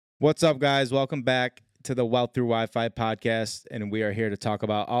What's up, guys? Welcome back to the Wealth Through Wi-Fi podcast, and we are here to talk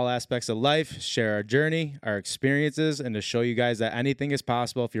about all aspects of life, share our journey, our experiences, and to show you guys that anything is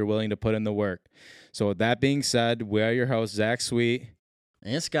possible if you're willing to put in the work. So with that being said, we are your hosts, Zach Sweet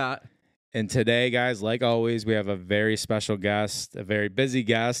and Scott. And today, guys, like always, we have a very special guest, a very busy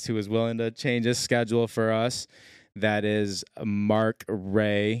guest who is willing to change his schedule for us. That is Mark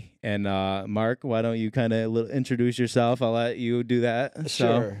Ray. And Mark, why don't you kind of introduce yourself? I'll let you do that.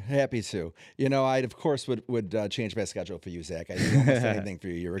 Sure, happy to. You know, I, of course, would change my schedule for you, Zach. I do almost anything for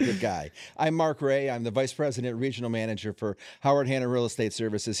you. You're a good guy. I'm Mark Ray. I'm the Vice President, Regional Manager for Howard Hanna Real Estate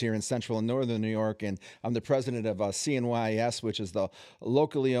Services here in Central and Northern New York. And I'm the President of CNYS, which is the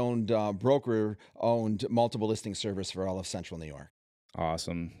locally owned, broker-owned multiple listing service for all of Central New York.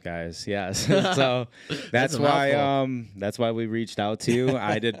 Awesome, guys. Yes. So that's why we reached out to you.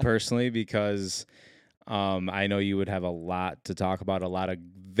 I did personally because I know you would have a lot to talk about, a lot of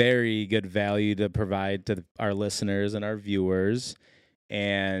very good value to provide to our listeners and our viewers.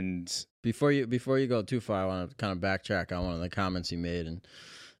 And before you go too far, I want to kind of backtrack on one of the comments you made, and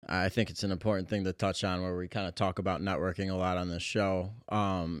I think it's an important thing to touch on where we kind of talk about networking a lot on this show.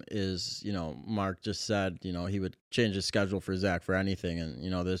 Is, you know, Mark just said, you know, he would change his schedule for Zach for anything. And, you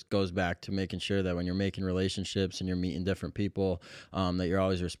know, this goes back to making sure that when you're making relationships and you're meeting different people, that you're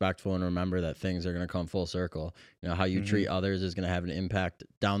always respectful and remember that things are going to come full circle. You know, how you treat others is going to have an impact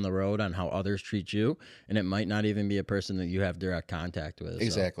down the road on how others treat you. And it might not even be a person that you have direct contact with.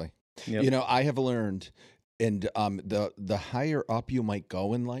 Exactly. So. Yep. You know, I have learned, and the higher up you might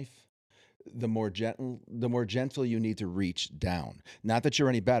go in life, the more gentle you need to reach down. Not that you're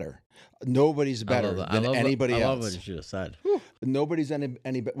any better. Nobody's better than anybody else. I love what you should have said. Nobody's any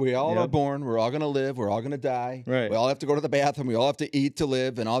we all are born. We're all going to live. We're all going to die. Right. We all have to go to the bathroom. We all have to eat to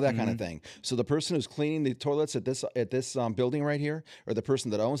live, and all that kind of thing. So the person who's cleaning the toilets at this building right here, or the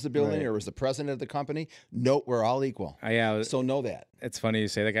person that owns the building, or is the president of the company, no, we're all equal. So know that. It's funny you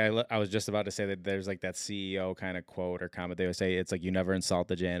say that. I was just about to say that there's like that CEO kind of quote or comment. They would say it's like, you never insult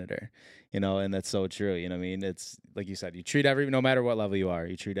the janitor, you know, and that's so true. You know what I mean? It's like you said, you treat no matter what level you are,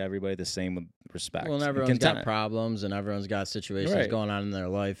 you treat everybody the same with respect. Well, and everyone's got problems and everyone's got situations going on in their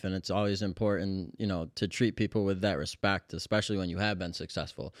life, and it's always important, you know, to treat people with that respect, especially when you have been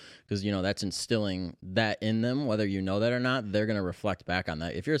successful, because, you know, that's instilling that in them, whether you know that or not. They're going to reflect back on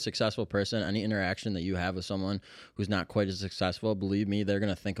that. If you're a successful person, any interaction that you have with someone who's not quite as successful, believe me, they're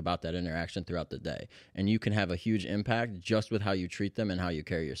going to think about that interaction throughout the day, and you can have a huge impact just with how you treat them and how you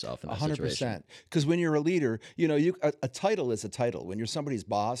carry yourself in that 100%. Situation. Because when you're a leader, you know, a title is a title. When you're somebody's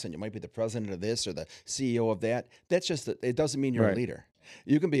boss and you might be the president of this or the CEO of that, that's just it doesn't mean you're a leader.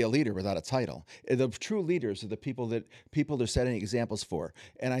 You can be a leader without a title. The true leaders are the people they're setting examples for.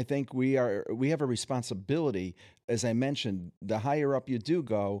 And I think we have a responsibility. As I mentioned, the higher up you do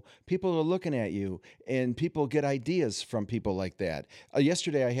go, people are looking at you, and people get ideas from people like that.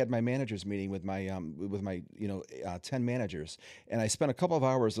 Yesterday, I had my managers meeting with my 10 managers, and I spent a couple of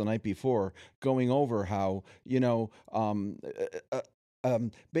hours the night before going over how, you know,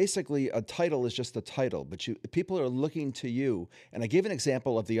 basically a title is just a title, but people are looking to you. And I gave an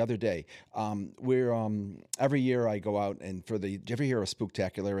example of the other day. Every year I go out and every year a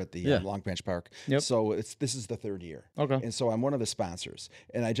spooktacular at the Long Branch Park. Yep. So this is the third year. Okay. And so I'm one of the sponsors,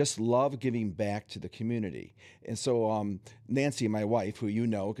 and I just love giving back to the community. And so Nancy, my wife, who you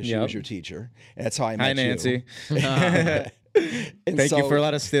know because she was your teacher, and that's how I met you. Hi, Nancy. Thank you for a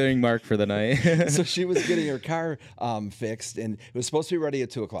lot of steering Mark for the night. So she was getting her car fixed, and it was supposed to be ready at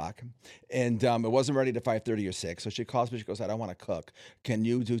 2:00, and it wasn't ready to 5:30 or 6. So she calls me. She goes, "I don't want to cook. Can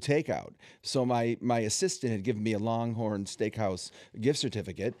you do takeout?" So my assistant had given me a Longhorn Steakhouse gift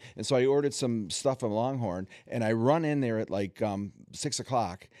certificate, and so I ordered some stuff from Longhorn, and I run in there at like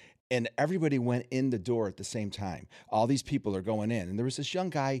 6:00. And everybody went in the door at the same time. All these people are going in. And there was this young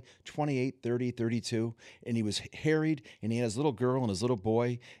guy, 28, 30, 32, and he was harried, and he had his little girl and his little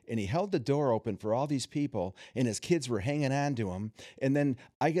boy, and he held the door open for all these people, and his kids were hanging on to him. And then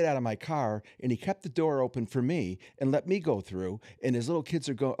I get out of my car, and he kept the door open for me and let me go through, and his little kids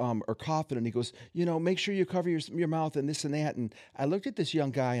are coughing, and he goes, you know, make sure you cover your mouth and this and that. And I looked at this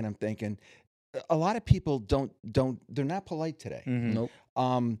young guy, and I'm thinking, a lot of people they're not polite today. Nope.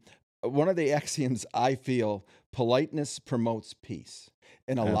 One of the axioms I feel, politeness promotes peace,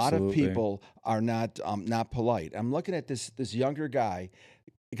 and a lot of people are not polite. I'm looking at this younger guy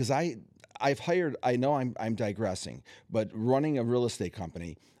because I I know I'm digressing, but running a real estate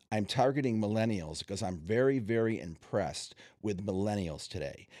company, I'm targeting millennials because I'm very, very impressed with millennials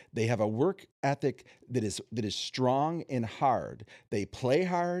today. They have a work ethic that is strong and hard. They play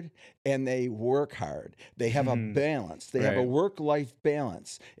hard and they work hard. They have a balance. They have a work-life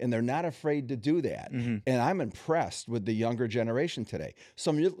balance, and they're not afraid to do that. And I'm impressed with the younger generation today.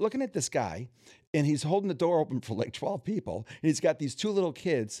 So I'm looking at this guy, and he's holding the door open for like 12 people, and he's got these 2 little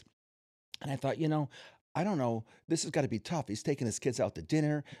kids. And I thought, I don't know, this has got to be tough. He's taking his kids out to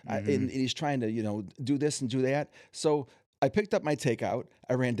dinner, and he's trying to, do this and do that. So I picked up my takeout.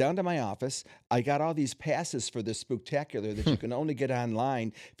 I ran down to my office. I got all these passes for this spectacular that you can only get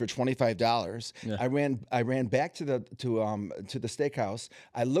online for $25. Yeah. I ran back to the steakhouse.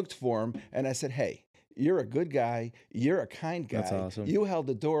 I looked for him, and I said, "Hey, you're a good guy. You're a kind guy. That's awesome. You held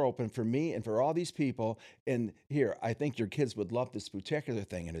the door open for me and for all these people. And here, I think your kids would love this spectacular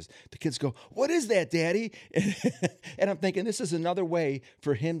thing." And the kids go, "What is that, Daddy?" And I'm thinking, this is another way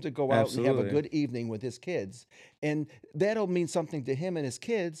for him to go out and have a good evening with his kids. And that'll mean something to him and his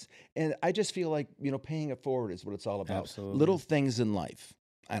kids. And I just feel like, paying it forward is what it's all about. Absolutely. Little things in life.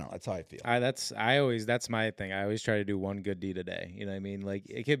 I don't know. That's how I feel. That's my thing. I always try to do one good deed a day. You know what I mean? Like,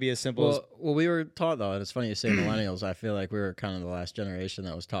 it could be as simple as. Well, we were taught, though, and it's funny you say millennials. I feel like we were kind of the last generation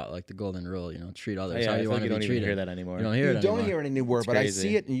that was taught, like, the golden rule, treat others how you want to be treated. You don't even hear that anymore. You don't hear it anymore. Don't hear it anymore, but I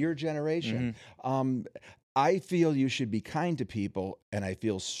see it in your generation. I feel you should be kind to people, and I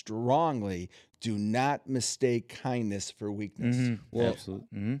feel strongly, do not mistake kindness for weakness. Well,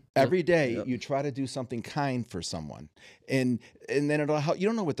 absolutely. Every day you try to do something kind for someone, and then it'll help. You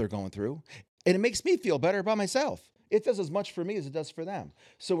don't know what they're going through, and it makes me feel better about myself. It does as much for me as it does for them.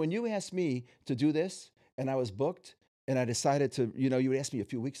 So when you asked me to do this, and I was booked, and I decided to, you asked me a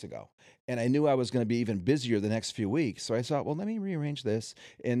few weeks ago, and I knew I was going to be even busier the next few weeks. So I thought, well, let me rearrange this,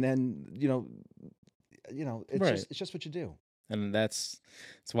 and then it's just what you do. And that's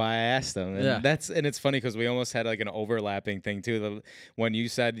why I asked them. And and it's funny because we almost had like an overlapping thing too. When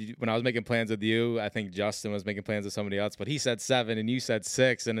I was making plans with you, I think Justin was making plans with somebody else, but he said 7 and you said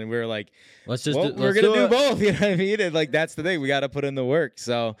 6, and then we were like, we're gonna do both. You know what I mean? And like, that's the thing, we got to put in the work.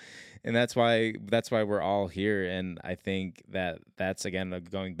 So. And that's why we're all here. And I think that's again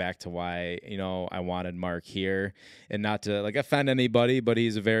going back to why I wanted Mark here, and not to like offend anybody, but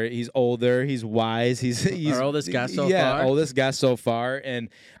he's older, he's wise, he's our oldest guest so far. Oldest guest so far, and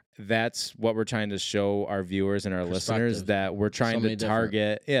that's what we're trying to show our viewers and our listeners, that we're trying to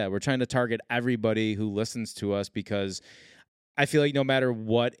target. Yeah, we're trying to target everybody who listens to us, because I feel like no matter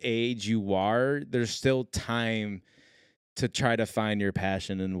what age you are, there's still time to try to find your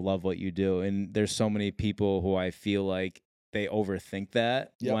passion and love what you do. And there's so many people who I feel like they overthink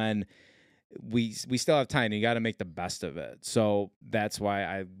that when we still have time. You got to make the best of it. So that's why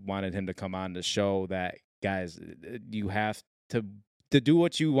I wanted him to come on to show that, guys, you have to do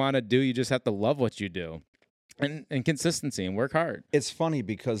what you want to do. You just have to love what you do. And consistency and work hard. It's funny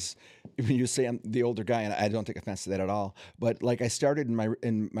because when you say I'm the older guy, and I don't take offense to that at all, but like I started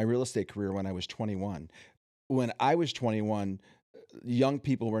in my real estate career when I was 21. When I was 21, young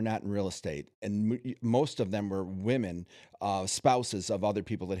people were not in real estate, and most of them were women, spouses of other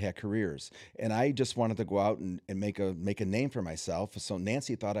people that had careers. And I just wanted to go out and make a name for myself. So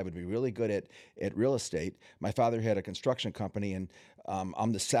Nancy thought I would be really good at real estate. My father had a construction company, and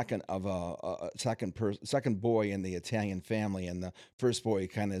I'm the second of a second boy in the Italian family, and the first boy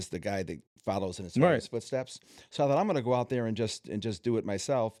kind of is the guy that follows in his father's footsteps. So I thought, I'm going to go out there and just do it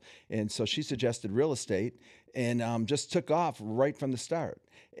myself. And so she suggested real estate, and just took off right from the start,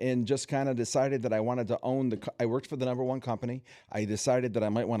 and just kind of decided that I wanted to own I worked for the #1 company. I decided that I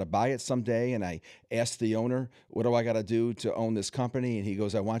might want to buy it someday, and I asked the owner, what do I got to do to own this company? And he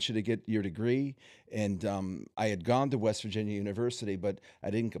goes, I want you to get your degree. And I had gone to West Virginia University, but I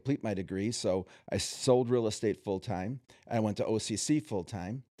didn't complete my degree, so I sold real estate full-time. I went to OCC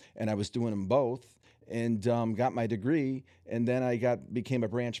full-time, and I was doing them both, and got my degree, and then I became a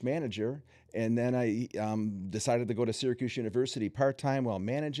branch manager, and then I decided to go to Syracuse University part-time while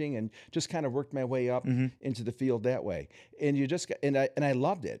managing, and just kind of worked my way up into the field that way. And I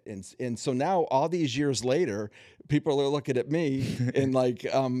loved it. And so now, all these years later, people are looking at me and like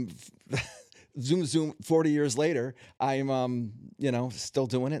zoom 40 years later, I'm still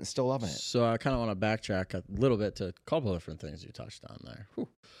doing it and still loving it. So I kind of want to backtrack a little bit to a couple of different things you touched on there.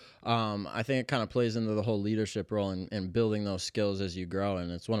 I think it kind of plays into the whole leadership role and building those skills as you grow.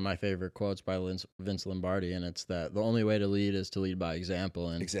 And it's one of my favorite quotes by Vince Lombardi, and it's that the only way to lead is to lead by example.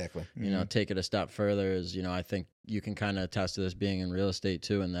 And exactly, take it a step further is, I think you can kind of attest to this being in real estate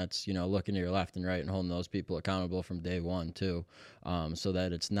too, and that's, you know, looking to your left and right and holding those people accountable from day one too, so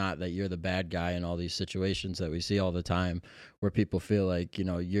that it's not that you're the bad guy in all these situations that we see all the time where people feel like, you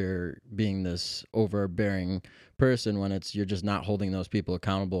know, you're being this overbearing person when you're just not holding those people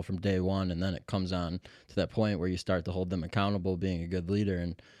accountable from day one, and then it comes on to that point where you start to hold them accountable, being a good leader.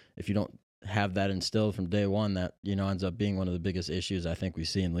 And if you don't have that instilled from day one, that, you know, ends up being one of the biggest issues I think we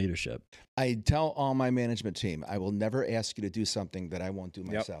see in leadership. I tell all my management team, I will never ask you to do something that I won't do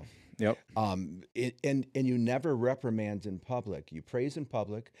myself. Yep. And you never reprimand in public. You praise in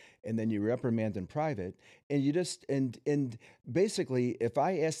public, and then you reprimand in private. And you just and basically, if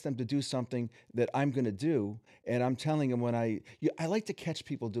I ask them to do something that I'm going to do, and I'm telling them I like to catch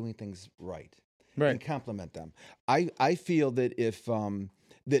people doing things right, and compliment them. I feel that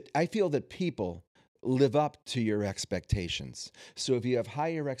that people live up to your expectations. So if you have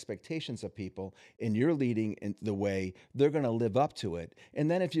higher expectations of people and you're leading in the way, they're going to live up to it. And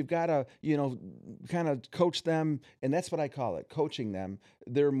then if you've got to, you know, kind of coach them, and that's what I call it, coaching them,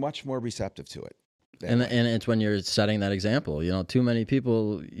 they're much more receptive to it. And it's when you're setting that example. You know, too many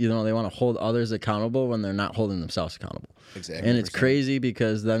people, you know, they want to hold others accountable when they're not holding themselves accountable. Exactly. And it's crazy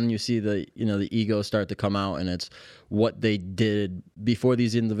because then you see the ego start to come out, and it's what they did before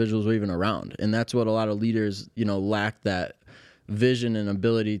these individuals were even around. And that's what a lot of leaders, you know, lack, that vision and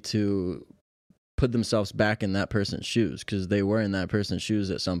ability to put themselves back in that person's shoes, because they were in that person's shoes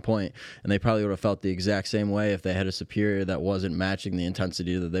at some point, and they probably would have felt the exact same way if they had a superior that wasn't matching the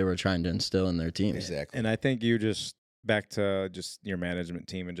intensity that they were trying to instill in their teams. Exactly. And I think you just, back to just your management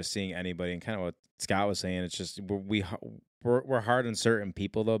team and just seeing anybody, and kind of what Scott was saying, it's just we're hard on certain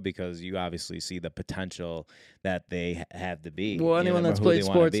people though, because you obviously see the potential that they have to be. Well, anyone that's played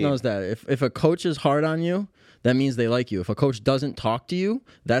sports knows that if a coach is hard on you, that means they like you. If a coach doesn't talk to you,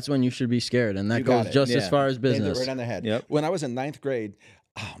 that's when you should be scared, and that goes just as far as business. Right on the head. Yep. When I was in 9th grade,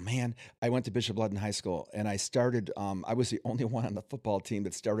 oh man, I went to Bishop Ludden High School, and I started. I was the only one on the football team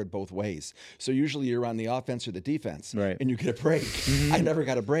that started both ways. So usually you're on the offense or the defense, right, and you get a break. I never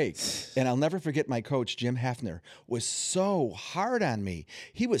got a break, and I'll never forget my coach Jim Heffner was so hard on me.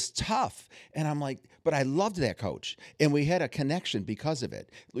 He was tough, and I'm like, but I loved that coach, and we had a connection because of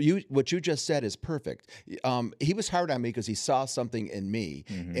it. What you just said is perfect. He was hard on me because he saw something in me,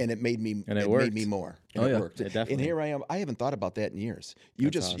 and it made me. And it made me more. And it worked. It definitely. And here I am. I haven't thought about that in years. You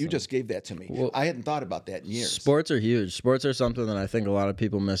just gave that to me. Well, I hadn't thought about that in years. Sports are huge. Sports are something that I think a lot of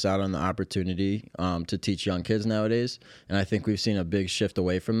people miss out on the opportunity to teach young kids nowadays. And I think we've seen a big shift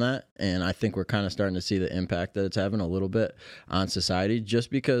away from that. And I think we're kind of starting to see the impact that it's having a little bit on society, just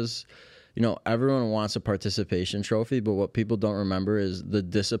because, you know, everyone wants a participation trophy, but what people don't remember is the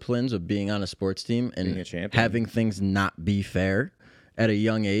disciplines of being on a sports team and having things not be fair at a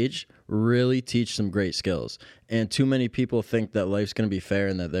young age really teach some great skills. And too many people think that life's going to be fair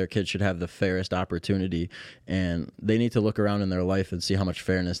and that their kids should have the fairest opportunity. And they need to look around in their life and see how much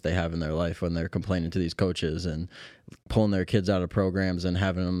fairness they have in their life when they're complaining to these coaches and pulling their kids out of programs and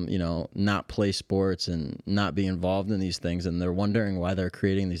having them, you know, not play sports and not be involved in these things. And they're wondering why they're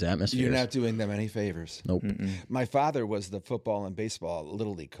creating these atmospheres. You're not doing them any favors. Nope. My father was the football and baseball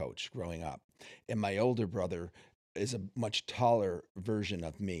Little League coach growing up. And my older brother is a much taller version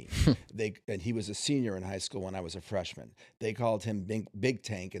of me. And he was a senior in high school when I was a freshman. They called him Big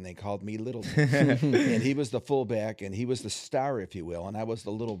Tank, and they called me Little Tank. And he was the fullback, and he was the star, if you will, and I was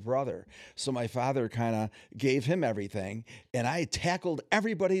the little brother. So my father kind of gave him everything, and I tackled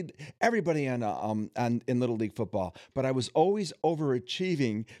everybody in Little League football. But I was always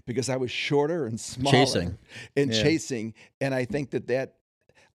overachieving because I was shorter and smaller. Chasing. And I think that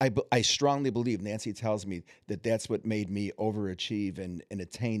I strongly believe, Nancy tells me, that that's what made me overachieve and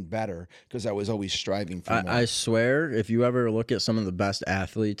attain better, because I was always striving for more. I swear, if you ever look at some of the best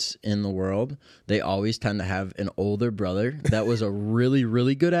athletes in the world, they always tend to have an older brother that was a really,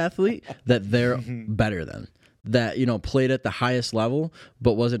 really good athlete that they're better than, that, you know, played at the highest level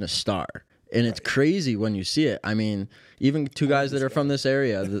but wasn't a star. And it's crazy when you see it. I mean, even two guys that are from this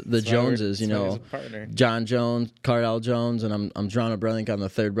area, the Joneses, you know, John Jones, Cardell Jones, and I'm drawing a blank on the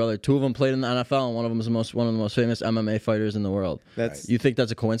third brother. Two of them played in the NFL, and one of them is one of the most famous MMA fighters in the world. You think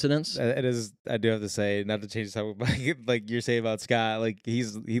that's a coincidence? It is. I do have to say, not to change the topic, like you're saying about Scott, like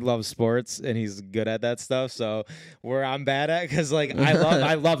he loves sports and he's good at that stuff. So where I'm bad at, because like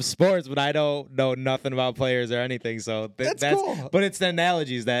I love sports, but I don't know nothing about players or anything. So that's cool. But it's the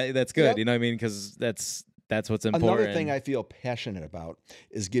analogies that's good. Yep. You know what I mean? Because that's what's important. Another thing I feel passionate about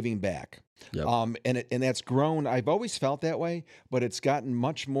is giving back. Yep. And that's grown. I've always felt that way, but it's gotten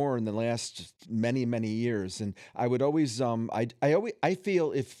much more in the last many, many years. And I would always, I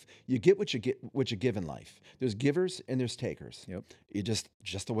feel if you get what you give in life, there's givers and there's takers. Yep. You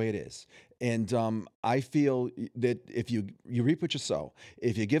just the way it is. And I feel that if you reap what you sow,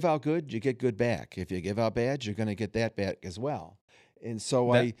 if you give out good, you get good back. If you give out bad, you're going to get that back as well. And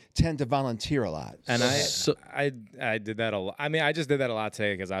so I tend to volunteer a lot. And I did that a lot. I mean, I just did that a lot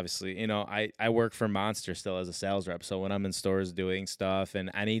today because obviously, you know, I work for Monster still as a sales rep. So when I'm in stores doing stuff, and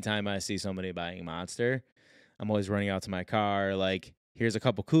anytime I see somebody buying Monster, I'm always running out to my car, like, here's a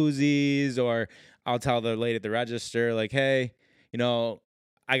couple koozies, or I'll tell the lady at the register, like, hey, you know,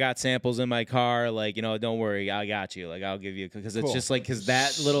 I got samples in my car, like, you know, don't worry, I got you. Like, I'll give you, because it's just like, because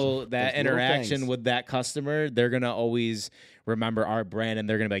that interaction with that customer, they're going to always remember our brand, and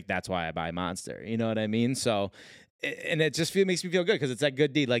they're going to be like, that's why I buy Monster. You know what I mean? So, and it just makes me feel good because it's that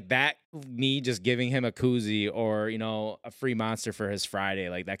good deed. Like that, me just giving him a koozie or, you know, a free Monster for his Friday,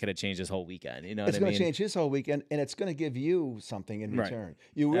 like that could have changed his whole weekend. You know what I mean? It's going to change his whole weekend, and it's going to give you something in return. Right.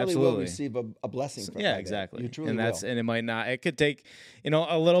 You really will receive a blessing from yeah, exactly. You truly will. And it might not, it could take, you know,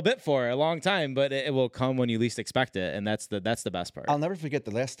 a little bit for a long time, but it will come when you least expect it. And that's the best part. I'll never forget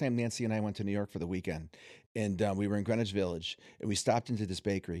the last time Nancy and I went to New York for the weekend. And we were in Greenwich Village, and we stopped into this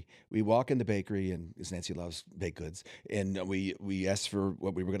bakery. We walk in the bakery, and because Nancy loves baked goods, and we asked for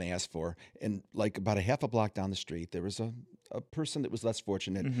what we were going to ask for. And like about a half a block down the street, there was a person that was less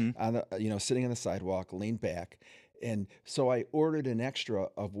fortunate, on sitting on the sidewalk, leaned back. And so I ordered an extra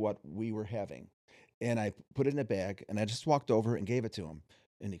of what we were having, and I put it in a bag, and I just walked over and gave it to him.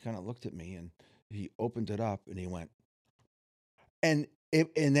 And he kind of looked at me, and he opened it up, and he went, and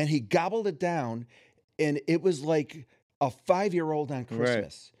then he gobbled it down. And it was like a 5-year-old on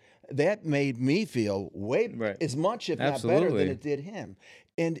Christmas. Right. That made me feel as much, if not better, than it did him.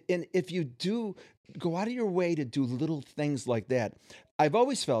 And if you do go out of your way to do little things like that, I've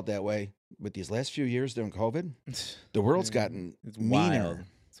always felt that way. With these last few years during COVID, the world's gotten meaner. Wild.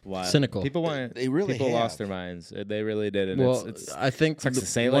 It's wild. Cynical. People lost their minds. They really did. And I think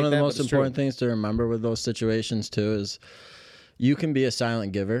one of the most important things to remember with those situations too is, you can be a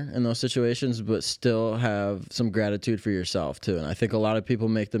silent giver in those situations, but still have some gratitude for yourself too. And I think a lot of people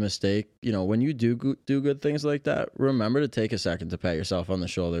make the mistake, you know, when you do good things like that, remember to take a second to pat yourself on the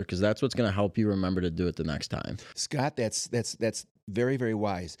shoulder, because that's what's going to help you remember to do it the next time. Scott, that's very, very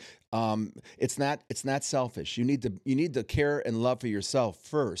wise. It's not selfish. You need to care and love for yourself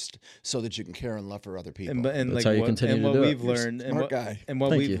first, so that you can care and love for other people. And that's how you continue to do it.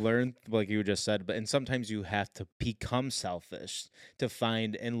 We've learned, like you just said, and sometimes you have to become selfish to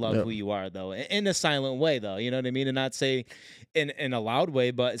find and love who you are, though, in a silent way, though. You know what I mean? And not say in a loud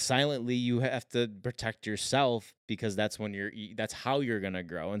way, but silently, you have to protect yourself, because that's how you're gonna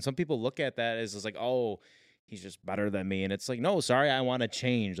grow. And some people look at that as like, oh, he's just better than me. And it's like, no, sorry, I want to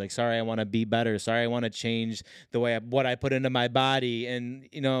change. Like, sorry, I want to be better. Sorry, I want to change the way what I put into my body. And,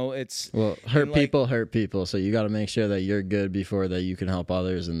 you know, hurt people. So you got to make sure that you're good before that you can help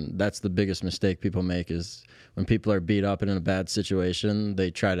others. And that's the biggest mistake people make, is when people are beat up and in a bad situation, they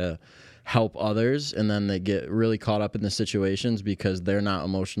try to help others, and then they get really caught up in the situations because they're not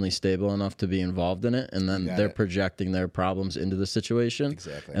emotionally stable enough to be involved in it, and then they're projecting their problems into the situation.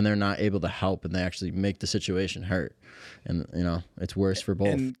 Exactly. And they're not able to help, and they actually make the situation hurt, and you know, it's worse for both.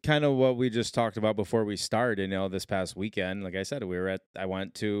 And kind of what we just talked about before we started, you know, this past weekend, like I said, I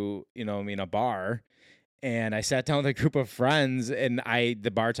went to, you know, a bar, and I sat down with a group of friends, and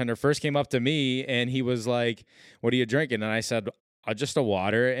the bartender first came up to me, and he was like, "What are you drinking?" And I said, just a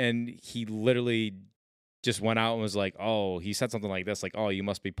water. And he literally just went out and was like, oh, he said something like this, like, oh, you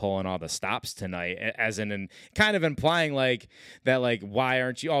must be pulling all the stops tonight, as in kind of implying like that, like, why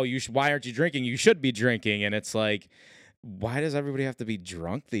aren't you drinking? You should be drinking. And it's like, why does everybody have to be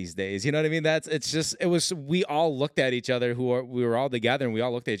drunk these days? You know what I mean? We all looked at each other, we were all together, and we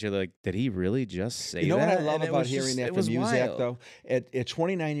all looked at each other like, did he really just say that? You know what I love about hearing that from you, Zach, though? At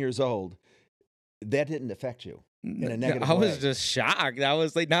 29 years old, that didn't affect you in a negative way. I was just shocked. I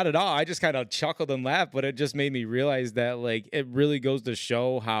was like, not at all. I just kind of chuckled and laughed, but it just made me realize that, like, it really goes to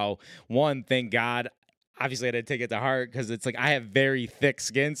show how, one, thank God, obviously I didn't take it to heart, because it's like I have very thick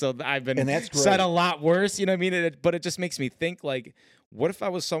skin, so I've been said a lot worse, you know what I mean? But it just makes me think, like, what if I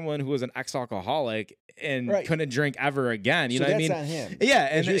was someone who was an ex-alcoholic and couldn't drink ever again? You know what I mean? That's on him. Yeah,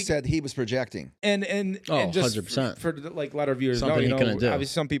 and you said he was projecting. And just 100%. For like, let our viewers Something know, he couldn't do.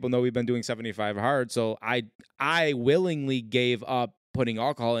 Obviously some people know we've been doing 75 hard, so I willingly gave up putting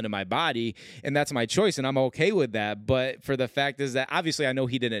alcohol into my body, and that's my choice, and I'm okay with that. But for the fact is that obviously I know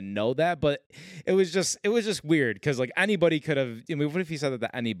he didn't know that, but it was just weird because like anybody could have. I mean, what if he said that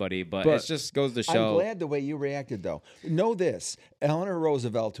to anybody? But it just goes to show. I'm glad the way you reacted, though. Know this: Eleanor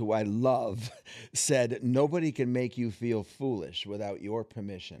Roosevelt, who I love, said nobody can make you feel foolish without your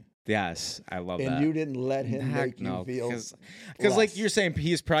permission. Yes, I love that. And you didn't let him make you feel because like you're saying,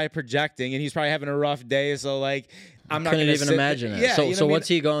 he's probably projecting and he's probably having a rough day. So like, I'm not couldn't even imagine it. Yeah, so you know so what what's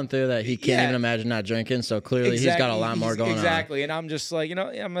he going through that he can't even imagine not drinking? So clearly he's got a lot more going on. Exactly. And I'm just like,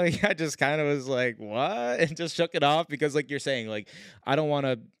 I'm like, I just kind of was like, what? And just shook it off because like you're saying, like, I don't want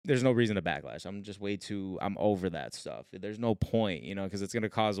to, there's no reason to backlash. I'm just I'm over that stuff. There's no point, because it's going to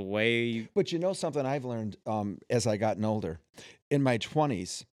cause way. But something I've learned as I gotten older, in my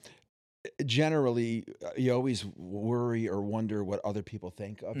 20s, generally you always worry or wonder what other people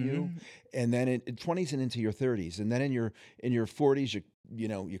think of you, and then in 20s and into your 30s, and then in your 40s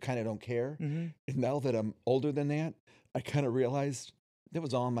you kind of don't care. And now that I'm older than that, I kind of realized that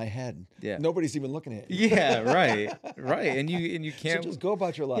was all in my head. Yeah, nobody's even looking at you. Yeah, right. And you can't so just go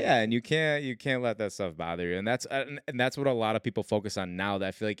about your life. Yeah, and you can't let that stuff bother you, and that's what a lot of people focus on now. That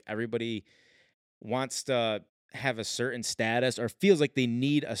I feel like everybody wants to have a certain status or feels like they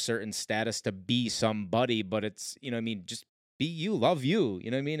need a certain status to be somebody, but it's, just be you, love you,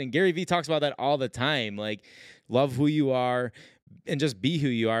 And Gary Vee talks about that all the time. Like, love who you are and just be who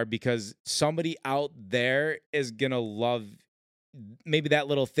you are, because somebody out there is going to love maybe that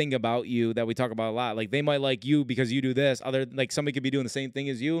little thing about you that we talk about a lot. Like, they might like you because you do this. Like somebody could be doing the same thing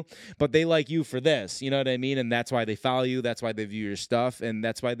as you, but they like you for this, you know what I mean? And that's why they follow you. That's why they view your stuff. And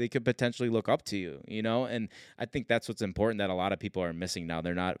that's why they could potentially look up to you, And I think that's what's important that a lot of people are missing now.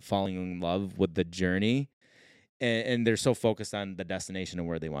 They're not falling in love with the journey. And they're so focused on the destination and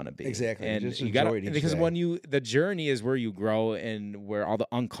where they want to be. Exactly. And just you got enjoy it each because day. the journey is where you grow and where all the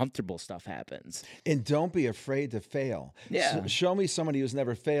uncomfortable stuff happens. And don't be afraid to fail. Yeah. So show me somebody who's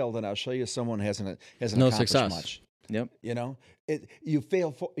never failed, and I'll show you someone who hasn't No accomplished success. much. Yep. You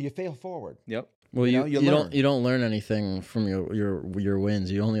fail forward. Yep. Well, you don't learn anything from your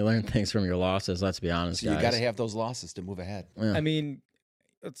wins. You only learn things from your losses. Let's be honest, guys. You got to have those losses to move ahead. Yeah. I mean,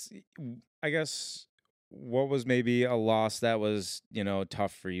 I guess what was maybe a loss that was,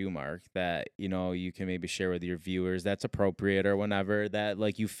 tough for you, Mark, that, you can maybe share with your viewers that's appropriate or whenever that,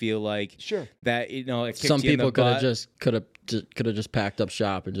 like, you feel like Sure that, it kicked some you in the people could have butt. just packed up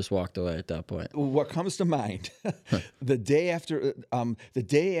shop and just walked away at that point. What comes to mind, the day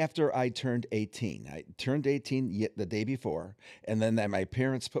after I turned 18, the day before, and then my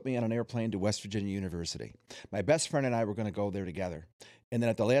parents put me on an airplane to West Virginia University. My best friend and I were going to go there together. And then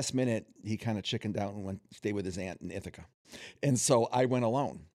at the last minute, he kind of chickened out and went stay with his aunt in Ithaca. And so I went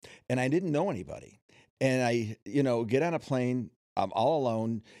alone, and I didn't know anybody. And I, get on a plane, I'm all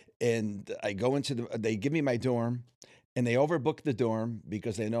alone, and I go they give me my dorm, and they overbook the dorm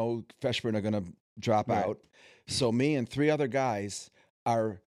because they know freshmen are going to drop out. So me and 3 other guys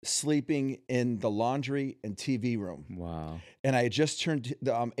are sleeping in the laundry and TV room. Wow. And I had just turned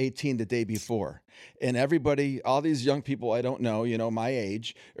 18 the day before. And everybody, all these young people I don't know, my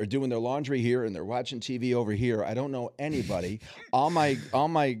age, are doing their laundry here and they're watching TV over here. I don't know anybody. all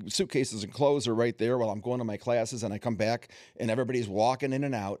my suitcases and clothes are right there while I'm going to my classes, and I come back and everybody's walking in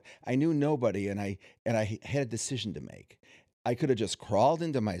and out. I knew nobody, and I had a decision to make. I could have just crawled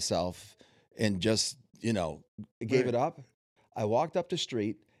into myself and just, gave it up. I walked up the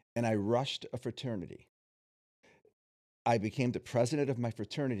street and I rushed a fraternity. I became the president of my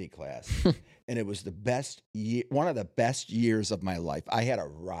fraternity class, and it was one of the best years of my life. I had a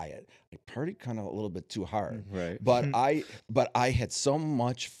riot. I partied kind of a little bit too hard, right? But I had so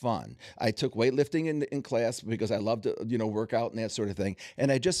much fun. I took weightlifting in class because I loved to work out and that sort of thing,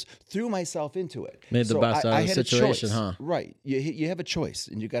 and I just threw myself into it. Made the best out of the situation, huh? Right? You have a choice,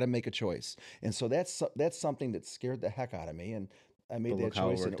 and you got to make a choice, and so that's something that scared the heck out of me, and I made that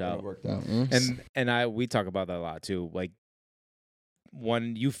choice, and it worked out. And we talk about that a lot too. Like,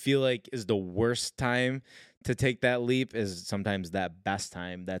 when you feel like is the worst time to take that leap is sometimes that best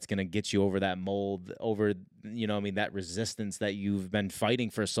time that's going to get you over that mold, over, that resistance that you've been fighting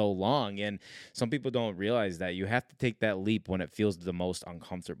for so long. And some people don't realize that you have to take that leap when it feels the most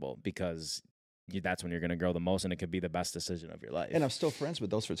uncomfortable, because that's when you're going to grow the most, and it could be the best decision of your life. And I'm still friends with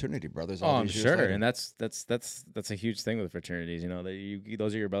those fraternity brothers. I'm sure, and that's a huge thing with fraternities. That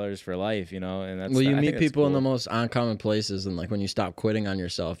those are your brothers for life. And that's you meet people in the most uncommon places, and like when you stop quitting on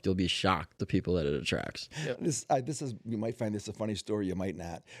yourself, you'll be shocked the people that it attracts. Yep. This is, you might find this a funny story, you might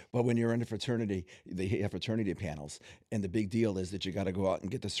not. But when you're in a fraternity, they have fraternity panels, and the big deal is that you got to go out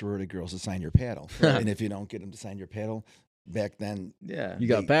and get the sorority girls to sign your paddle. And if you don't get them to sign your paddle, back then. Yeah. You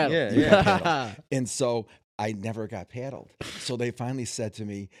got paddled. You got paddled. And so I never got paddled. So they finally said to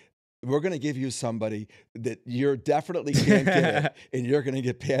me, we're going to give you somebody that you're definitely can't get it, and you're going to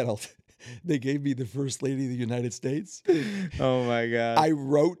get paddled. They gave me the First Lady of the United States. Oh my God. I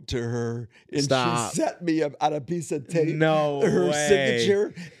wrote to her and Stop. she sent me on a piece of tape No way.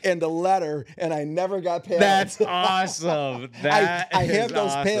 signature and a letter, and I never got paddled. That's awesome. That I have is those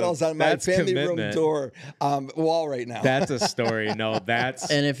awesome. paddles on my That's family room commitment. door wall right now. That's a story. No,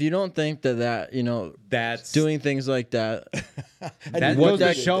 that's And if you don't think that, you know, that's doing things like that, that what goes to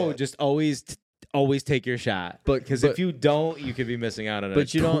that- show. Just always take your shot. Because if you don't, you could be missing out on a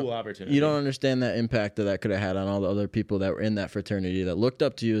cool opportunity. You don't understand that impact that could have had on all the other people that were in that fraternity that looked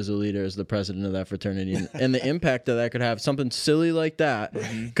up to you as a leader, as the president of that fraternity, and the impact that could have. Something silly like that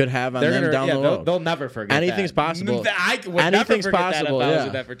could have on them down the road. They'll never forget. Anything's possible. I would never Anything's forget possible. that if I was Yeah.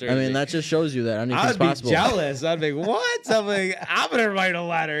 in that fraternity. I mean, that just shows you that anything's I'd be possible. jealous. I'd be what? I'm like, I'm gonna write a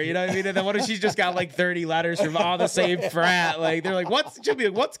letter. You know what I mean? And then what if she's just got like 30 letters from all the same frat? Like they're like, she'll be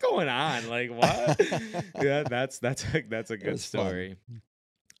like, what's going on? Like what? Yeah, that's a good story.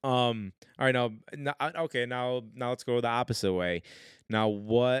 All right, now let's go the opposite way. Now,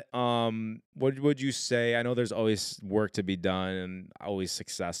 what would you say? I know there's always work to be done and always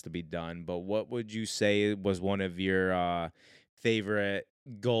success to be done, but what would you say was one of your favorite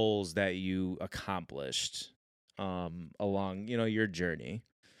goals that you accomplished along your journey?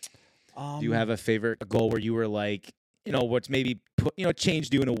 Do you have a favorite goal where you were like, what's maybe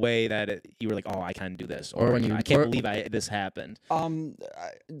changed you in a way that you were like, oh, I can do this, or when I can't believe this happened.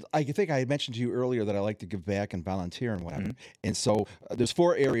 I think I had mentioned to you earlier that I like to give back and volunteer and whatever. And so there's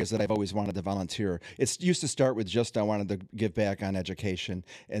 4 areas that I've always wanted to volunteer. It used to start with just I wanted to give back on education,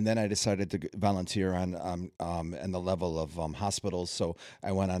 and then I decided to volunteer on the level of hospitals. So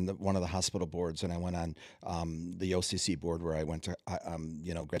I went on one of the hospital boards, and I went on the OCC board where I went to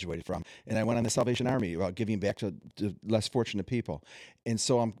graduated from, and I went on the Salvation Army about giving back to less fortunate people. And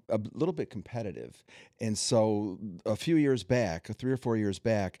so I'm a little bit competitive. And so a few years back, 3 or 4 years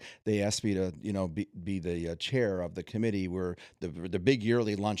back, they asked me to, be the chair of the committee where the big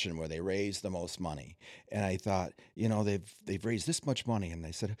yearly luncheon where they raise the most money. And I thought, they've raised this much money. And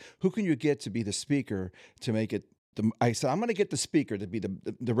they said, who can you get to be the speaker to make it? I said, I'm going to get the speaker to be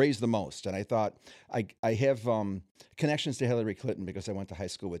the raise the most. And I thought, I have connections to Hillary Clinton because I went to high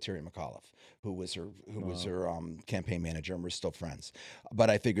school with Terry McAuliffe, who was her campaign manager, and we're still friends. But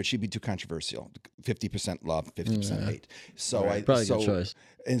I figured she'd be too controversial. 50% love, 50% hate. So probably a good choice.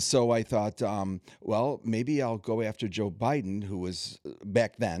 And so I thought, well, maybe I'll go after Joe Biden, who was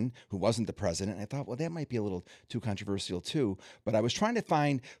back then, who wasn't the president. And I thought, well, that might be a little too controversial too. But I was trying to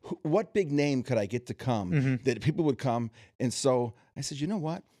find what big name could I get to come that people would come. And so I said, you know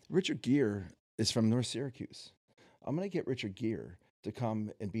what? Richard Gere is from North Syracuse. I'm going to get Richard Gere to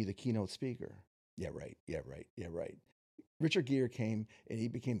come and be the keynote speaker. Yeah, right. Richard Gere came and he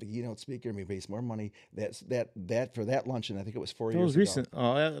became the keynote speaker, and we raised more money. That for that luncheon, I think it was 4 years ago. It was recent.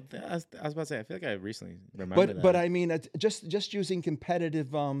 Oh, I was about to say, I feel like I recently remember that. But I mean, just using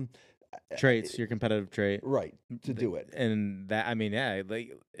competitive traits, your competitive trait, right, to do it. And that, I mean, yeah,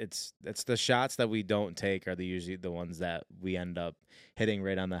 like it's the shots that we don't take are usually the ones that we end up hitting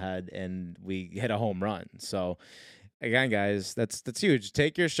right on the head, and we hit a home run. So again, guys, that's huge.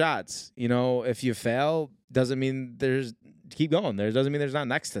 Take your shots. If you fail, doesn't mean keep going. Doesn't mean there's not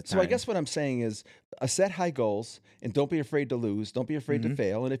next time. So I guess what I'm saying is set high goals and don't be afraid to lose. Don't be afraid to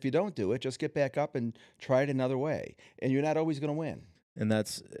fail. And if you don't do it, just get back up and try it another way. And you're not always going to win. And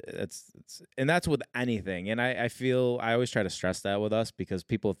that's with anything. And I feel I always try to stress that with us because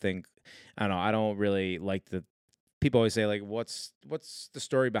people think, I don't know, I don't really like people always say, like, what's the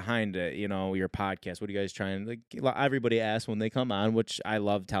story behind it? Your podcast. What are you guys trying? Like, everybody asks when they come on, which I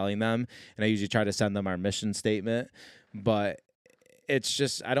love telling them, and I usually try to send them our mission statement. But it's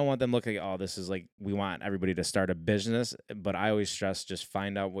just, I don't want them looking, oh, this is like, we want everybody to start a business. But I always stress, just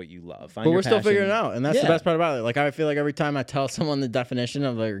find out what you love. But we're still figuring it out. And that's the best part about it. Like, I feel like every time I tell someone the definition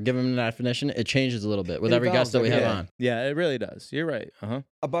of, like, give them the definition, it changes a little bit with every guest that we have on. Yeah, it really does. You're right.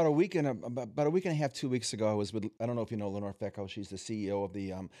 About a week and a half, 2 weeks ago, I was with, I don't know if you know Lenore Fecko. She's the CEO of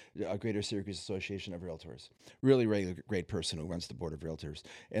the Greater Syracuse Association of Realtors. Really, really great person who runs the board of realtors.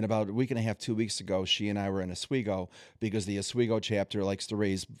 And about a week and a half, 2 weeks ago, she and I were in Oswego because the Oswego chapter likes to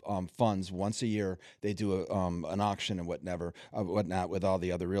raise funds once a year. They do an auction and whatnot with all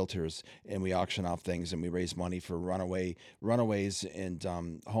the other realtors, and we auction off things, and we raise money for runaways and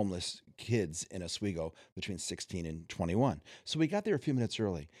homeless kids in Oswego between 16 and 21. So we got there a few minutes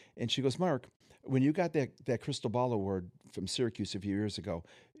early, and she goes, Mark, when you got that Crystal Ball Award from Syracuse a few years ago,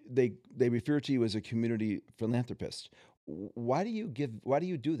 they refer to you as a community philanthropist. why do you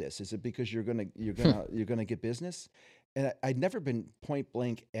do this? Is it because you're gonna get business? And I'd never been point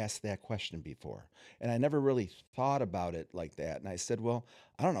blank asked that question before. And I never really thought about it like that. And I said, well,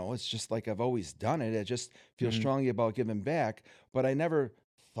 I don't know. It's just like I've always done it. I just feel strongly about giving back, but I never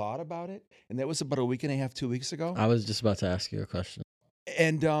thought about it. And that was about a week and a half, 2 weeks ago. I was just about to ask you a question.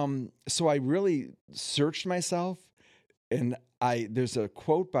 And so I really searched myself. And there's a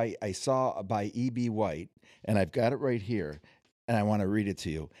quote I saw by E.B. White, and I've got it right here. And I want to read it to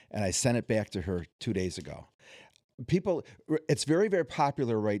you. And I sent it back to her 2 days ago. It's very, very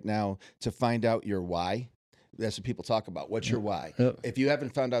popular right now to find out your why. That's what people talk about. What's your why? Yep. If you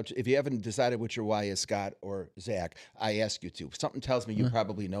haven't decided what your why is, Scott or Zach, I ask you to. Something tells me you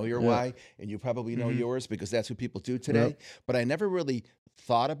probably know your why, and you probably know yours, because that's what people do today. Yep. But I never really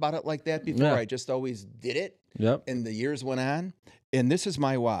thought about it like that before. I just always did it. Yep. And the years went on. And this is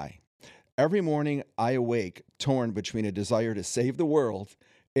my why. Every morning I awake torn between a desire to save the world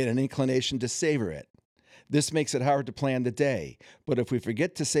and an inclination to savor it. This makes it hard to plan the day, but if we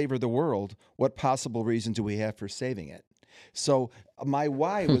forget to savor the world, what possible reason do we have for saving it? So my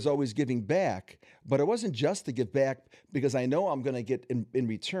why was always giving back, but it wasn't just to give back because I know I'm going to get in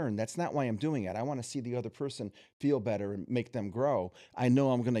return. That's not why I'm doing it. I want to see the other person feel better and make them grow. I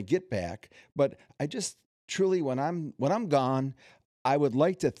know I'm going to get back, but I just truly, when I'm gone, I would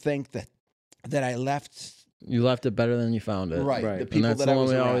like to think that I left. You left it better than you found it. Right. The people that's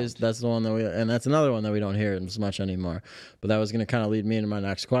the one and that's another one that we don't hear as much anymore. But that was going to kind of lead me into my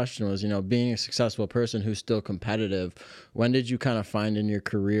next question was, being a successful person who's still competitive, when did you kind of find in your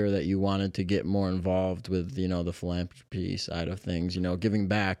career that you wanted to get more involved with, the philanthropy side of things, giving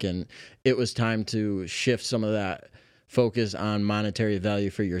back, and it was time to shift some of that focus on monetary value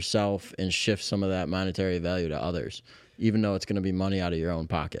for yourself and shift some of that monetary value to others, even though it's going to be money out of your own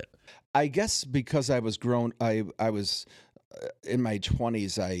pocket? I guess because I was grown, I was in my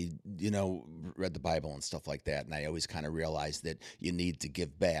 20s, I, read the Bible and stuff like that. And I always kind of realized that you need to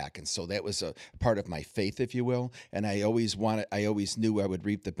give back. And so that was a part of my faith, if you will. And I always knew I would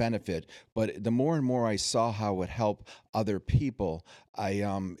reap the benefit. But the more and more I saw how it would help other people,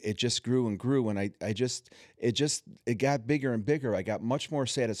 it just grew and grew. And it got bigger and bigger. I got much more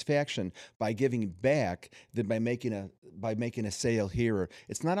satisfaction by giving back than by making a sale here.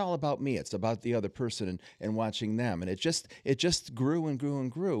 It's not all about me. It's about the other person and watching them. And it just grew and grew and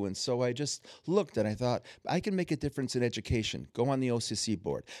grew. And so I just looked and I thought, I can make a difference in education. Go on the OCC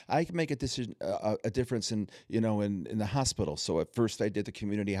board. I can make a difference in the hospital. So at first I did the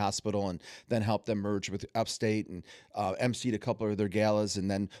community hospital and then helped them merge with Upstate and emceed a couple of their galas, and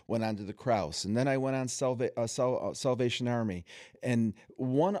then went on to the Krause. And then I went on Salvation Army. And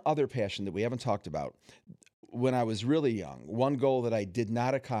one other passion that we haven't talked about, when I was really young, one goal that I did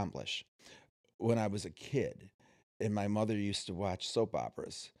not accomplish when I was a kid, and my mother used to watch soap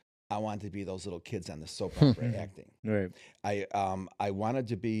operas. I wanted to be those little kids on the soap opera acting. Right. I wanted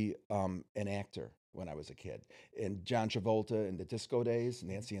to be an actor when I was a kid. And John Travolta in the disco days,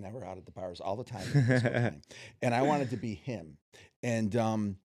 Nancy and I were out at the bars all the time. And I wanted to be him.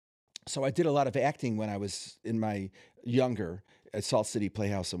 And so I did a lot of acting when I was in my younger at Salt City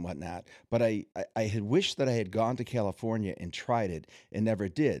Playhouse and whatnot. But I had wished that I had gone to California and tried it and never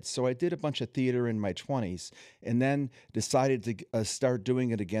did. So I did a bunch of theater in my 20s and then decided to start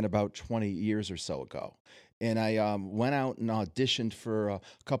doing it again about 20 years or so ago. And I went out and auditioned for a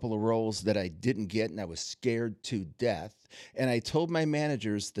couple of roles that I didn't get, and I was scared to death. And I told my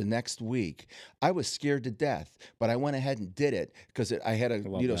managers the next week, I was scared to death, but I went ahead and did it because I had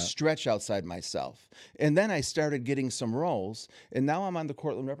a stretch outside myself. And then I started getting some roles, and now I'm on the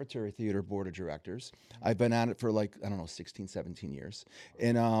Cortland Repertory Theater Board of Directors. I've been on it for 16, 17 years.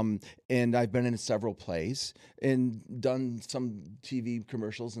 And I've been in several plays and done some TV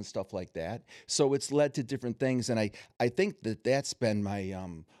commercials and stuff like that. So it's led to different things, and I think that's been my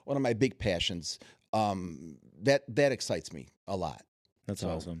one of my big passions. That excites me a lot. That's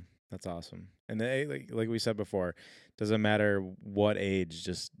awesome. That's awesome. And like we said before, doesn't matter what age,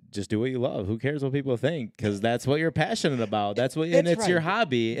 just do what you love. Who cares what people think? Because that's what you're passionate about. It's right. Your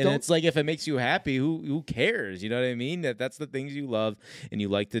hobby. And it's like, if it makes you happy, who cares? You know what I mean? That's the things you love and you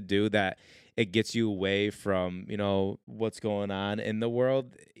like to do, that it gets you away from, what's going on in the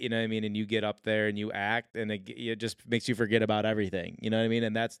world, you know what I mean? And you get up there and you act, and it just makes you forget about everything, you know what I mean?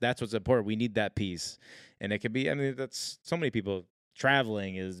 And that's what's important. We need that peace. And it could be, that's so many people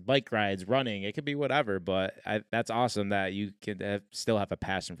traveling, is bike rides, running, it could be whatever, but that's awesome that you can still have a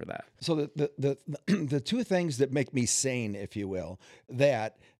passion for that. So the two things that make me sane, if you will,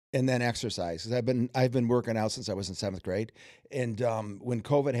 that and then exercise. 'Cause I've been working out since I was in 7th grade, and when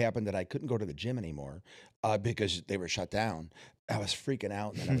COVID happened, that I couldn't go to the gym anymore because they were shut down. I was freaking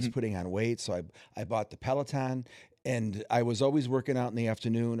out, and then I was putting on weight. So I bought the Peloton, and I was always working out in the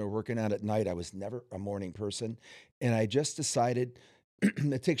afternoon or working out at night. I was never a morning person, and I just decided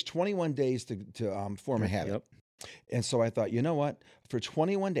it takes 21 days to form a habit. Yep. And so I thought, you know what? For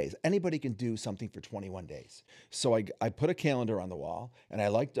 21 days, anybody can do something for 21 days. So I put a calendar on the wall, and I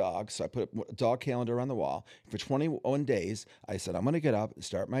like dogs. So I put a dog calendar on the wall. For 21 days, I said, I'm going to get up and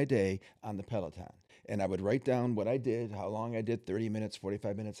start my day on the Peloton. And I would write down what I did, how long I did, 30 minutes,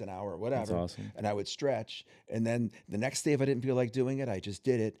 45 minutes, an hour, whatever. That's awesome. And I would stretch. And then the next day, if I didn't feel like doing it, I just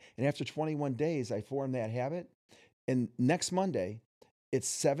did it. And after 21 days, I formed that habit. And next Monday, it's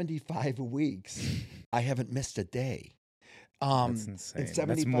 75 weeks. I haven't missed a day. That's insane. In 75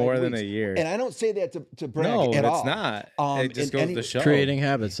 That's more than weeks. a year. And I don't say that to brag No, at all. it's not. It just and goes to show. Creating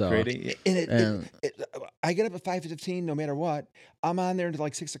habits, though. And I get up at 5:15, no matter what. I'm on there until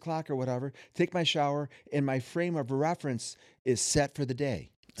like 6 o'clock or whatever. Take my shower, and my frame of reference is set for the day.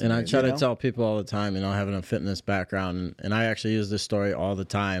 And I try to tell people all the time, having a fitness background, and I actually use this story all the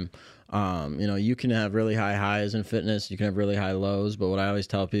time. You can have really high highs in fitness, you can have really high lows, but what I always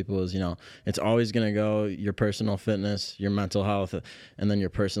tell people is, it's always going to go your personal fitness, your mental health, and then your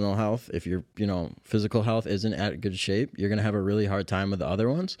personal health. If your, physical health isn't at good shape, you're going to have a really hard time with the other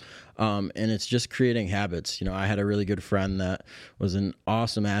ones. And it's just creating habits. I had a really good friend that was an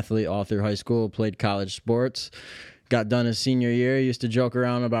awesome athlete all through high school, played college sports. Got done his senior year. He used to joke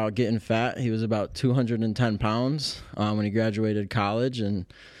around about getting fat. He was about 210 pounds when he graduated college. And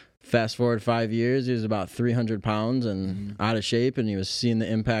fast forward 5 years, he was about 300 pounds and out of shape. And he was seeing the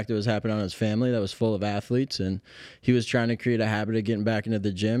impact that was happening on his family that was full of athletes. And he was trying to create a habit of getting back into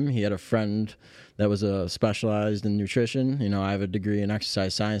the gym. He had a friend that was specialized in nutrition. I have a degree in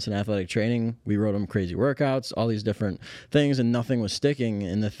exercise science and athletic training. We wrote him crazy workouts, all these different things, and nothing was sticking.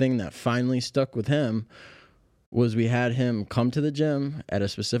 And the thing that finally stuck with him was we had him come to the gym at a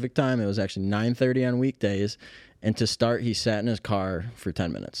specific time. It was actually 9:30 on weekdays. And to start, he sat in his car for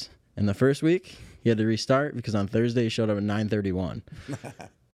 10 minutes. And the first week, he had to restart because on Thursday, he showed up at 9:31.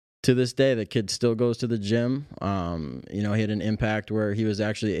 To this day, the kid still goes to the gym. He had an impact where he was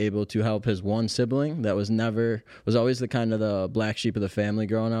actually able to help his one sibling that was always the kind of the black sheep of the family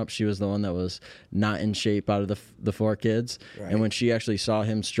growing up. She was the one that was not in shape out of the four kids. Right. And when she actually saw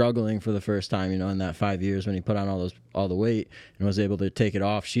him struggling for the first time, in that 5 years when he put on all the weight and was able to take it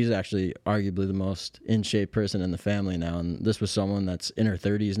off, she's actually arguably the most in shape person in the family now. And this was someone that's in her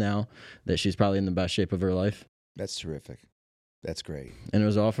 30s now, that she's probably in the best shape of her life. That's terrific. That's great. And it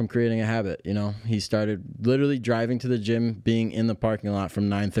was all from creating a habit. He started literally driving to the gym, being in the parking lot from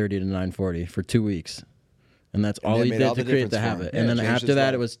 9:30 to 9:40 for 2 weeks. And that's all he did to create the habit. And then after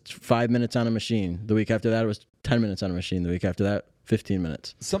that, it was 5 minutes on a machine. The week after that, it was 10 minutes on a machine. The week after that, 15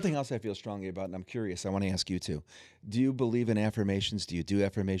 minutes. Something else I feel strongly about, and I'm curious, I want to ask you too. Do you believe in affirmations? Do you do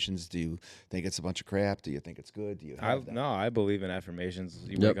affirmations? Do you think it's a bunch of crap? Do you think it's good? Do you have them? No, I believe in affirmations.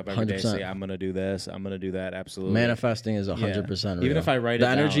 You wake up every day and say, I'm going to do this, I'm going to do that, absolutely. Manifesting is 100% real. Even if I write it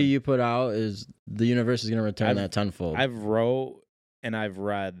down. The energy you put out, is the universe is going to return that tenfold. I've wrote and I've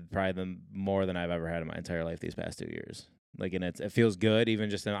read probably more than I've ever had in my entire life these past 2 years. And it feels good, even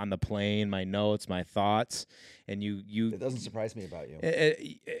just on the plane, my notes, my thoughts, and you. It doesn't surprise me about you,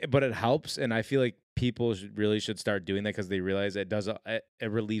 but it helps, and I feel like people should start doing that because they realize it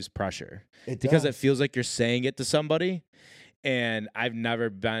relieves pressure. Because it feels like you're saying it to somebody, and I've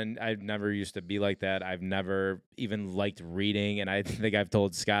never used to be like that. I've never even liked reading, and I think I've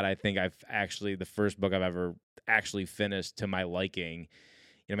told Scott, I think the first book I've ever actually finished to my liking.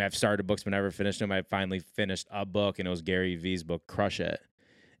 I've started books but never finished them. I finally finished a book, and it was Gary Vee's book, Crush It.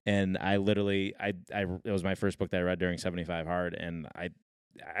 And I literally, it was my first book that I read during 75 Hard, and I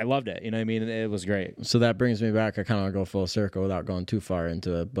loved it. You know what I mean? It was great. So that brings me back. I kind of want to go full circle without going too far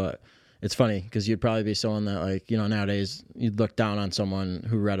into it, but it's funny because you'd probably be someone that nowadays you'd look down on someone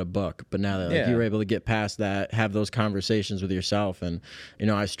who read a book, but now that you were able to get past that, have those conversations with yourself. And,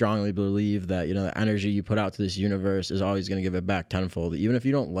 I strongly believe that, the energy you put out to this universe is always going to give it back tenfold. Even if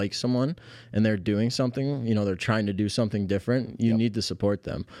you don't like someone and they're doing something, they're trying to do something different, you need to support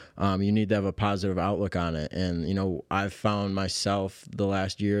them. You need to have a positive outlook on it. And, I've found myself the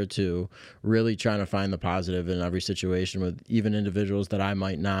last year or two really trying to find the positive in every situation with even individuals that I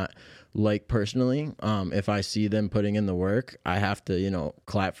might not like personally. If I see them putting in the work, I have to,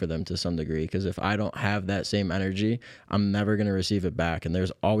 clap for them to some degree, because if I don't have that same energy, I'm never going to receive it back. And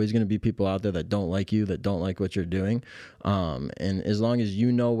there's always going to be people out there that don't like you, that don't like what you're doing. And as long as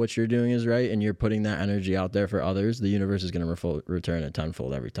you know what you're doing is right and you're putting that energy out there for others, the universe is going to return it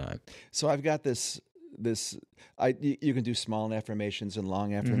tenfold every time. So I've got this, you can do small affirmations and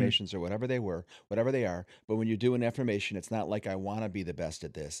long affirmations or whatever they are. But when you do an affirmation, it's not like I want to be the best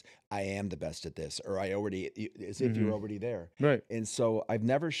at this. I am the best at this, or as if you're already there. Right. And so I've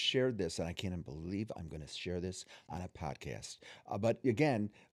never shared this, and I can't even believe I'm going to share this on a podcast. But again,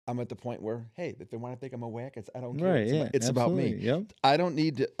 I'm at the point where, hey, if they want to think I'm a whack, I don't care. Right, It's about me. Yep. I don't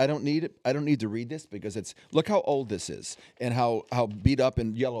need to read this, because look how old this is and how beat up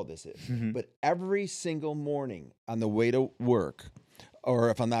and yellow this is. But every single morning on the way to work,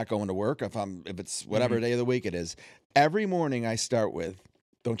 or if I'm not going to work, if it's whatever day of the week it is, every morning I start with,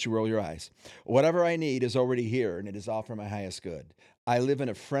 don't you roll your eyes. Whatever I need is already here, and it is all for my highest good. I live in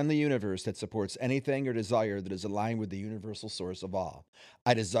a friendly universe that supports anything or desire that is aligned with the universal source of all.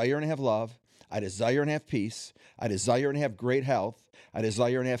 I desire and have love. I desire and have peace. I desire and have great health. I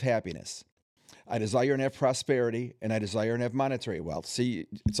desire and have happiness. I desire and have prosperity, and I desire and have monetary wealth. See,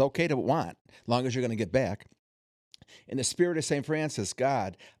 it's okay to want, as long as you're going to get back. In the spirit of St. Francis,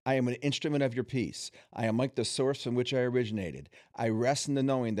 God, I am an instrument of your peace. I am like the source from which I originated. I rest in the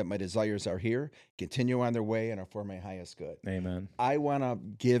knowing that my desires are here, continue on their way, and are for my highest good. Amen. I want to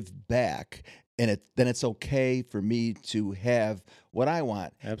give back, and then it's okay for me to have what I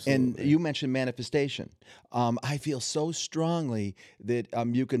want. Absolutely. And you mentioned manifestation. I feel so strongly that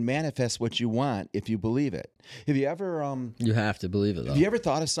you can manifest what you want if you believe it. Have you ever you have to believe it, though. Have you ever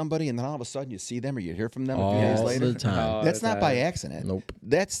thought of somebody and then all of a sudden you see them or you hear from them a all few days later? the time? That's not by accident. Nope.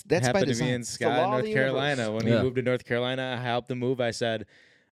 That's happened by to design. me and It's the Scott law in of North the Carolina. universe. When he moved to North Carolina, I helped him move. I said,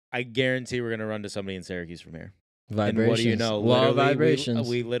 I guarantee we're going to run to somebody in Syracuse from here. Vibrations. And what do you know? Law of Literally, vibrations.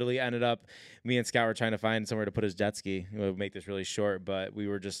 we literally ended up, me and Scott were trying to find somewhere to put his jet ski. We'll make this really short, but we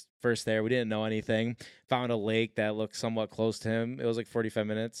were just first there. We didn't know anything. Found a lake that looked somewhat close to him. It was like 45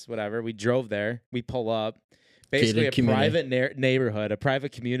 minutes, whatever. We drove there. We pull up. Basically a private neighborhood, a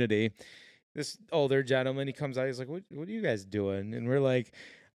private community. This older gentleman, he comes out. He's like, what are you guys doing? And we're like,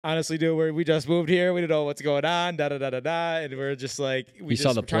 honestly, dude, we just moved here. We don't know what's going on. Da da da da da. And we're just like, we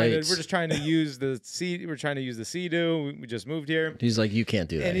saw the plates. We're just trying to use the sea. We're trying to use the Sea-Doo. We just moved here. He's like, you can't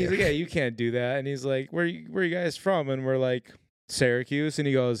do that. And he's like, yeah, you can't do that. And he's like, where are you guys from? And we're like, Syracuse. And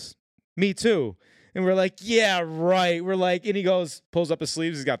he goes, me too. And we're like, yeah, right. We're like, and he goes, pulls up his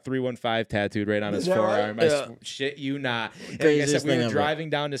sleeves. He's got 315 tattooed right on his forearm. Right? I shit you not. And like I said, we were driving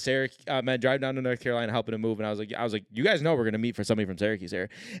down to driving down to North Carolina, helping him move. And I was like, you guys know we're gonna meet for somebody from Syracuse here.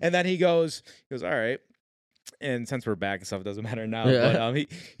 And then he goes, all right. And since we're back and stuff, it doesn't matter now. Yeah. But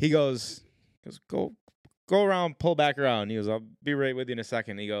he goes, go around, pull back around. He goes, I'll be right with you in a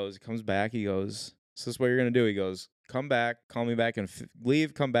second. He comes back. He goes, is this what you're gonna do? He goes, come back, call me back, and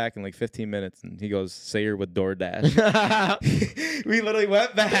leave, come back in like 15 minutes. And he goes, say you're with DoorDash. We literally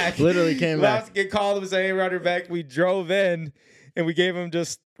went back. Literally came back. Called him, say, hey, we're on your back. We drove in, and we gave him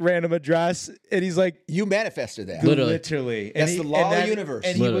just random address. And he's like, you manifested that. Literally. That's the law of the universe.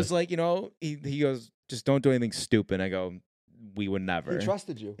 And he was like, he goes, just don't do anything stupid. I go, we would never. He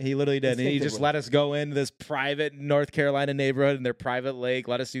trusted you. He literally did. And he just let us go into this private North Carolina neighborhood in their private lake,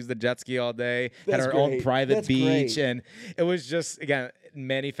 let us use the jet ski all day, had our own private beach. Great. And it was just, again,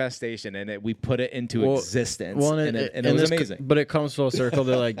 manifestation, and we put it into existence. And it was amazing. But it comes full circle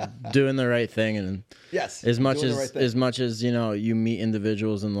to like doing the right thing. And yes, as much as you meet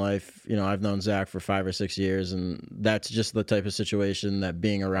individuals in life, I've known Zach for 5 or 6 years, and that's just the type of situation that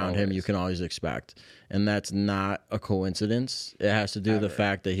being around him you can always expect. And that's not a coincidence. It has to do with the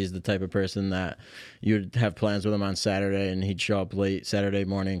fact that he's the type of person that you'd have plans with him on Saturday, and he'd show up late Saturday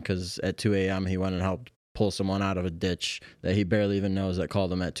morning because at 2 a.m. he went and helped pull someone out of a ditch that he barely even knows that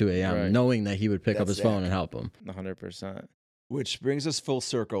called him at 2 a.m., knowing that he would pick up his phone and help him. 100%. Which brings us full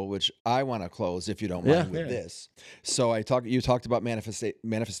circle, which I want to close, if you don't mind, with this. So you talked about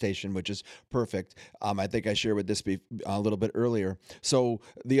manifestation, which is perfect. I think I shared with this a little bit earlier. So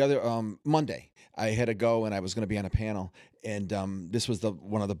the other Monday, I had to go, and I was going to be on a panel, and this was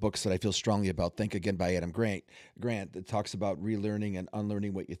one of the books that I feel strongly about, Think Again by Adam Grant, that talks about relearning and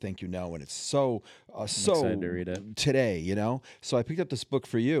unlearning what you think you know, and it's so excited to read it today, So I picked up this book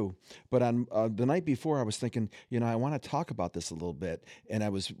for you, but on the night before, I was thinking, I want to talk about this a little bit, and I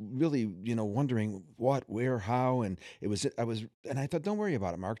was really, wondering what, where, how, and and I thought, don't worry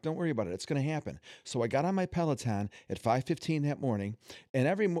about it, Mark, don't worry about it, it's going to happen. So I got on my Peloton at 5:15 that morning, and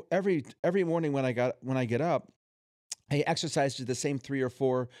every morning when I get up, I exercised with the same 3 or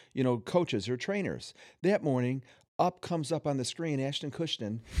 4, coaches or trainers. That morning, comes up on the screen Ashton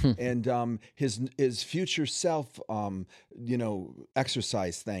Kutcher and his future self,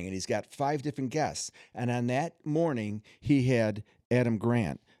 exercise thing, and he's got 5 different guests. And on that morning, he had Adam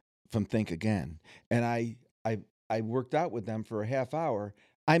Grant from Think Again, and I worked out with them for a half hour.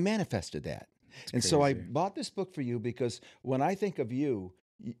 I manifested that, and so I bought this book for you because when I think of you,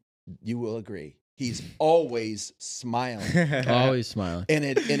 you will agree. He's always smiling. Always smiling. And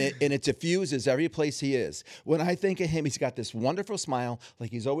it diffuses every place he is. When I think of him, he's got this wonderful smile,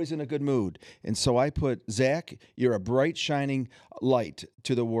 like he's always in a good mood. And so I put, Zach, you're a bright, shining light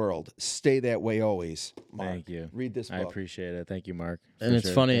to the world. Stay that way always, Mark. Thank you. Read this book. I appreciate it. Thank you, Mark. And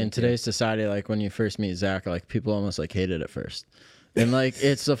it's funny, in today's society, like when you first meet Zach, like people almost like hate it at first. And like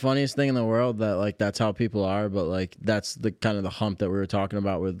it's the funniest thing in the world that like that's how people are, but like that's the kind of the hump that we were talking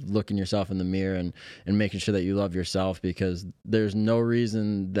about with looking yourself in the mirror and making sure that you love yourself, because there's no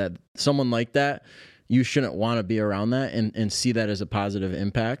reason that someone like that, you shouldn't want to be around that and see that as a positive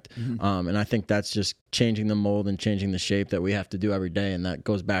impact. And I think that's just changing the mold and changing the shape that we have to do every day. And that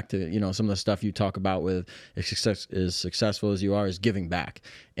goes back to, some of the stuff you talk about with as successful as you are is giving back.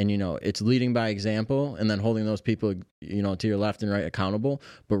 And, it's leading by example and then holding those people, to your left and right accountable.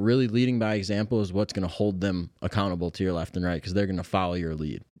 But really leading by example is what's going to hold them accountable to your left and right, because they're going to follow your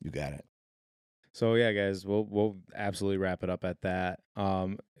lead. You got it. So, yeah, guys, we'll absolutely wrap it up at that.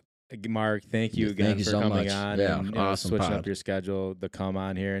 Mark, thank you again for coming on and awesome switching up your schedule to come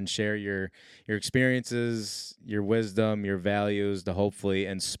on here and share your experiences, your wisdom, your values to hopefully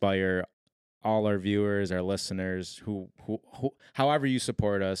inspire all our viewers, our listeners, who however you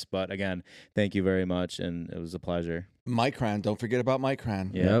support us. But again, thank you very much, and it was a pleasure. Micron, don't forget about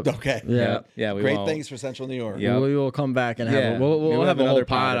Micron. Yep. Okay. Yeah. Great things for Central New York. Yep. We will come back and we'll have another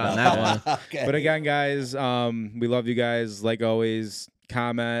pod on that one. Okay. But again, guys, we love you guys. Like always,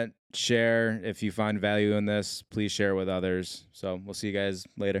 comment, share. If you find value in this, please share with others. So we'll see you guys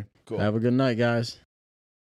later. Cool. Have a good night, guys.